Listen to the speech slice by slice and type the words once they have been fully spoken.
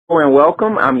And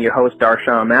welcome. I'm your host,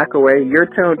 Darshawn McAway. You're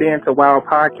tuned in to Wild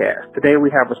Podcast. Today we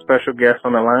have a special guest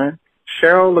on the line,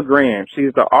 Cheryl LeGrand.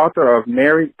 She's the author of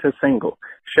Married to Single.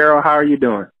 Cheryl, how are you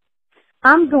doing?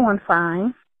 I'm doing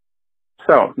fine.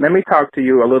 So, let me talk to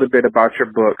you a little bit about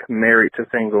your book, Married to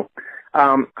Single.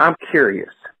 I'm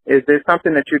curious. Is there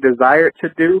something that you desired to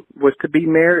do, was to be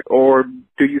married, or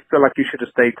do you feel like you should have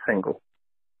stayed single?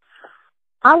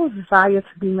 I was desired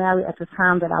to be married at the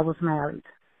time that I was married.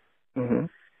 Mm-hmm.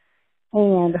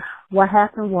 And what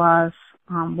happened was,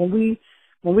 when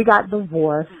we got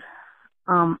divorced,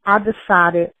 I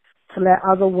decided to let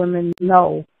other women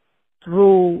know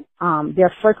through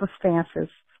their circumstances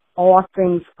all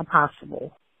things are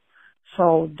possible.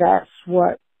 So that's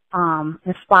what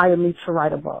inspired me to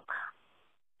write a book.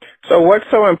 So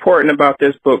what's so important about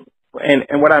this book? And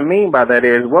what I mean by that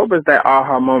is, what was that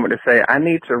aha moment to say, I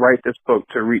need to write this book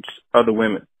to reach other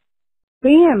women?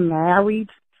 Being married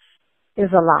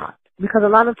is a lot, because a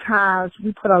lot of times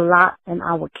we put a lot in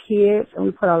our kids and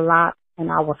we put a lot in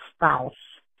our spouse.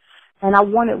 And I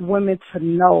wanted women to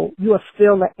know you are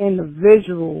still an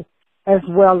individual as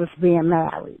well as being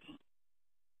married.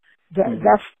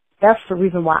 That's the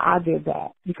reason why I did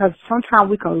that, because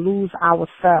sometimes we can lose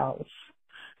ourselves.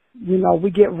 You know, we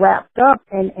get wrapped up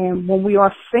and when we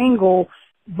are single,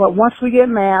 but once we get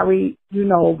married, you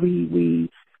know, we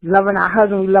loving our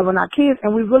husband, we loving our kids,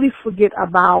 and we really forget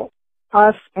about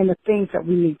us and the things that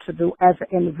we need to do as an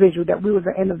individual, that we was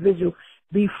an individual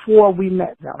before we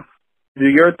met them. Do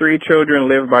your 3 children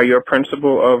live by your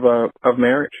principle of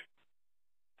marriage?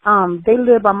 They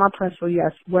live by my principle,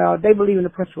 yes. Well, they believe in the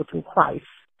principle through Christ.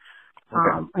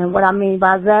 Okay. And what I mean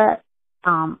by that,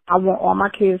 I want all my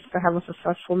kids to have a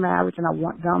successful marriage, and I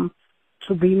want them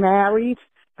to be married.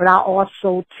 But I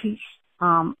also teach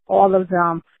all of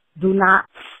them, do not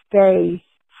stay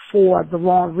for the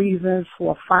wrong reasons,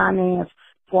 for finance,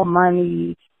 for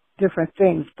money, different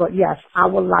things. But yes, I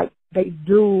want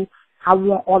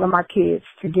all of my kids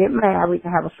to get married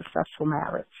and have a successful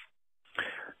marriage.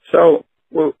 So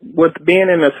with being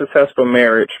in a successful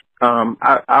marriage,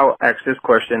 I'll ask this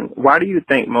question. Why do you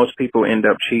think most people end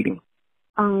up cheating?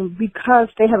 Because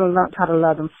they haven't learned how to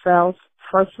love themselves.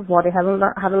 First of all, they haven't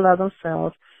learned how to love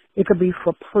themselves. It could be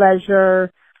for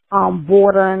pleasure,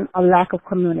 boredom, a lack of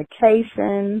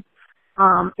communication.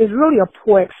 It's really a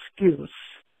poor excuse,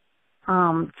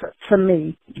 to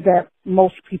me, that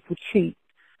most people cheat.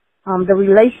 The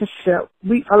relationship,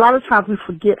 a lot of times we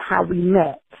forget how we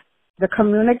met. The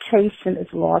communication is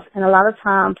lost, and a lot of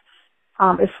times,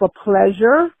 it's for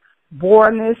pleasure,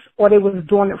 boredom, or they was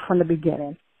doing it from the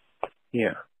beginning.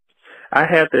 Yeah. I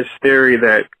have this theory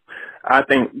that I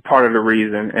think part of the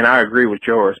reason, and I agree with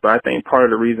yours, but I think part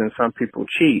of the reason some people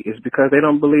cheat is because they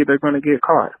don't believe they're going to get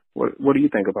caught. What do you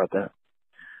think about that?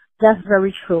 That's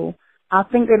very true. I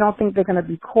think they don't think they're going to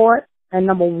be caught. And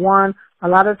number one, a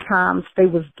lot of times they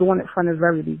was doing it from the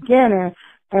very beginning.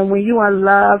 And when you're in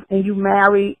love and you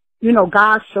marry, you know,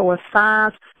 God shows us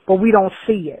signs, but we don't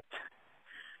see it.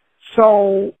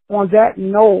 So on that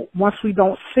note, once we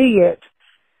don't see it,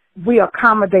 we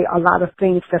accommodate a lot of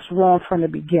things that's wrong from the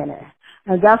beginning.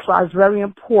 And that's why it's very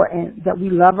important that we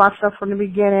love ourselves from the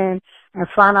beginning and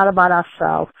find out about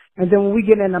ourselves. And then when we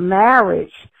get into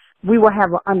marriage, we will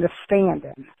have an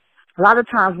understanding. A lot of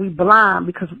times we blind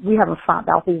because we haven't found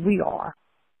out who we are.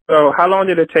 So how long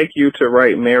did it take you to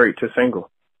write Married to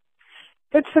Single?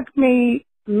 It took me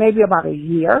maybe about a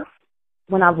year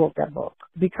when I wrote that book,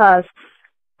 because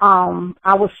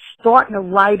I was starting to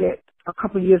write it a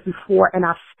couple of years before, and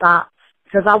I stopped,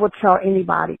 because I would tell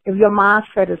anybody, if your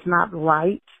mindset is not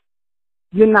right,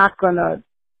 you're not gonna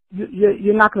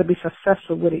be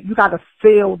successful with it. You got to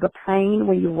feel the pain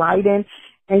when you're writing,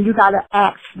 and you got to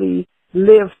actually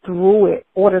live through it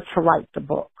in order to write the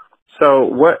book. So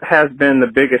what has been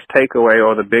the biggest takeaway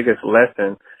or the biggest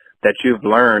lesson that you've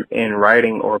learned in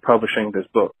writing or publishing this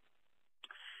book?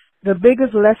 The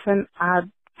biggest lesson I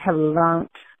have learned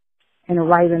in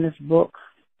writing this book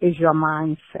is your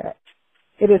mindset.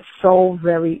 It is so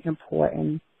very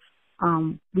important.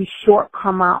 We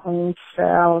shortcome our own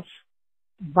selves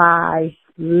by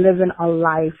living a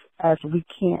life as we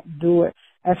can't do it,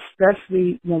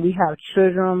 especially when we have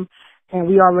children and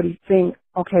we already think,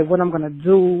 okay, what I'm going to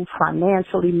do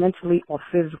financially, mentally, or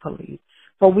physically.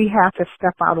 But we have to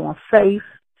step out on faith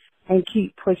and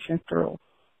keep pushing through.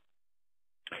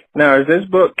 Now, is this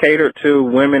book catered to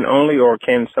women only, or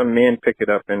can some men pick it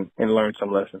up and learn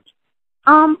some lessons?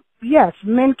 Yes,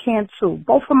 men can too.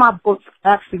 Both of my books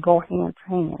actually go hand to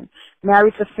hand.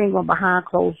 Married to Single and Behind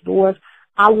Closed Doors.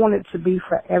 I want it to be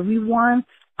for everyone.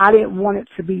 I didn't want it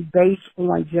to be based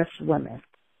on just women.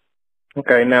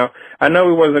 Okay, now, I know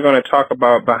we wasn't going to talk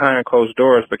about behind closed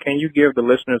doors, but can you give the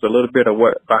listeners a little bit of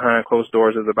what behind closed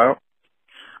doors is about?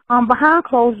 Behind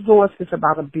closed doors is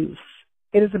about abuse.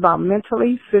 It is about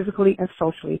mentally, physically, and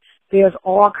socially. There's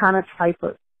all kind of type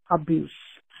of abuse.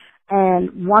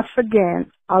 And once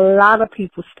again, a lot of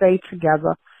people stay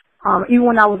together. Even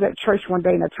when I was at church one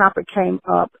day and the topic came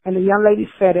up and the young lady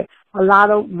said it, a lot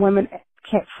of women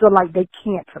can't feel like they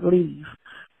can't leave.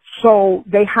 So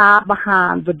they hide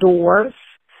behind the doors.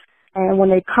 And when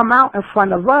they come out in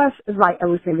front of us, it's like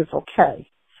everything is okay.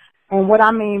 And what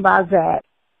I mean by that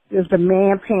is the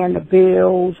man paying the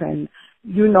bills and,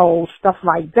 stuff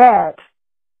like that.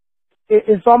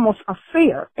 It's almost a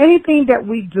fear. Anything that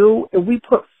we do, if we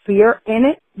put fear in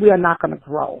it, we are not going to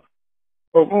grow.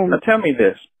 Well, now tell me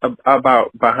this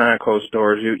about behind closed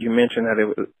doors. You mentioned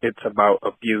that it's about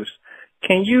abuse.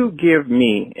 Can you give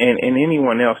me and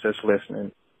anyone else that's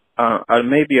listening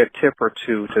maybe a tip or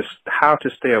two to how to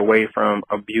stay away from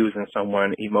abusing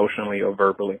someone emotionally or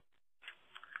verbally?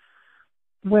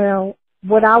 Well,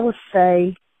 what I would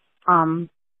say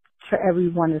to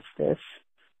everyone is this.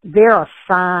 There are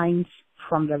signs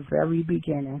from the very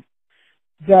beginning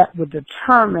that would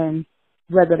determine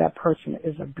whether that person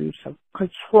is abusive.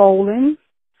 Controlling,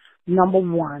 number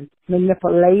one.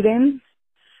 Manipulating.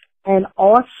 And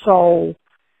also,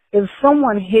 if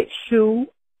someone hits you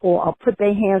or put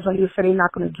their hands on you and say they're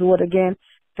not going to do it again,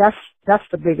 that's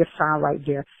the biggest sign right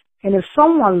there. And if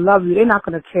someone loves you, they're not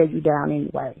going to tear you down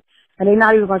anyway. And they're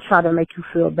not even going to try to make you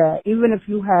feel bad, even if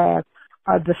you have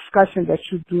a discussion that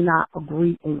you do not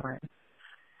agree on.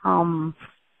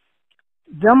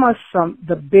 Them are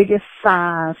the biggest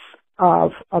signs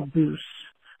of abuse.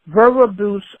 Verbal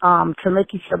abuse can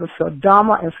make each other feel dumb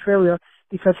or inferior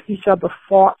because each other's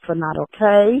thoughts are not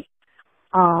okay.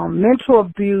 Mental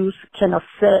abuse can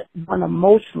affect one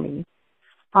emotionally,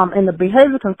 and the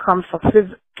behavior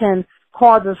can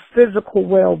cause us physical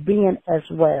well-being as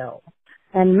well.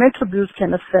 And mental abuse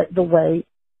can affect the way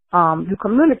you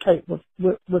communicate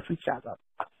with each other.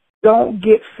 Don't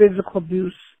get physical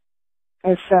abuse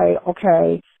and say,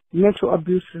 okay, mental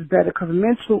abuse is better, because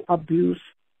mental abuse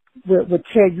will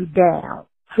tear you down.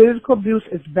 Physical abuse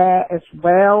is bad as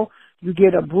well. You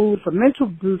get a bruise, but mental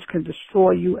abuse can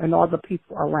destroy you and all the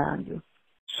people around you.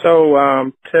 So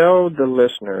tell the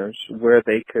listeners where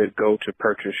they could go to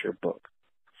purchase your book.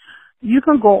 You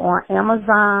can go on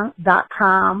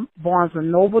Amazon.com,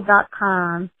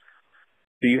 BarnesandNoble.com.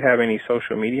 Do you have any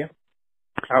social media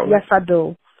outlets? Yes, I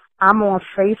do. I'm on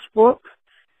Facebook,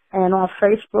 and on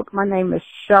Facebook, my name is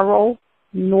Cheryl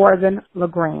Northern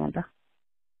LeGrand.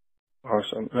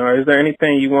 Awesome. Now, is there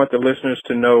anything you want the listeners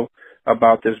to know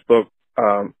about this book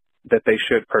that they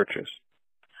should purchase?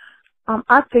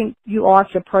 I think you all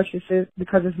should purchase it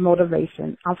because it's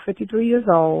motivation. I'm 53 years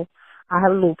old. I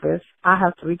have lupus. I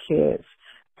have 3 kids.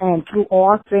 And through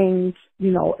all things,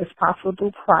 it's possible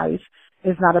through Christ.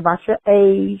 It's not about your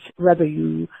age, whether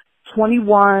you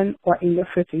 21 or in your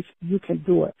 50s, you can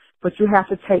do it. But you have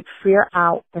to take fear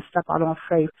out and step out on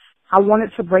faith. I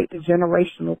wanted to break the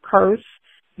generational curse,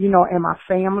 in my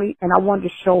family, and I wanted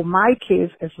to show my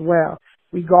kids as well.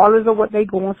 Regardless of what they're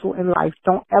going through in life,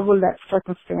 don't ever let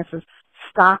circumstances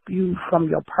stop you from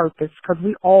your purpose, because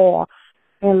we all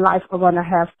in life are going to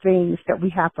have things that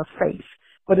we have to face.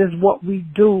 But it's what we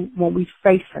do when we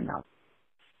face them.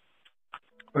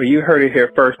 Well, you heard it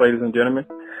here first, ladies and gentlemen.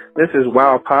 This is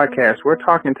WOW Podcast. We're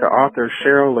talking to author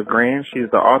Cheryl LeGrand. She's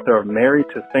the author of Married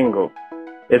to Single.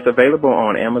 It's available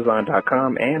on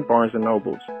Amazon.com and Barnes &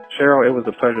 Nobles. Cheryl, it was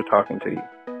a pleasure talking to you.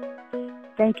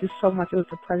 Thank you so much. It was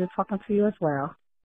a pleasure talking to you as well.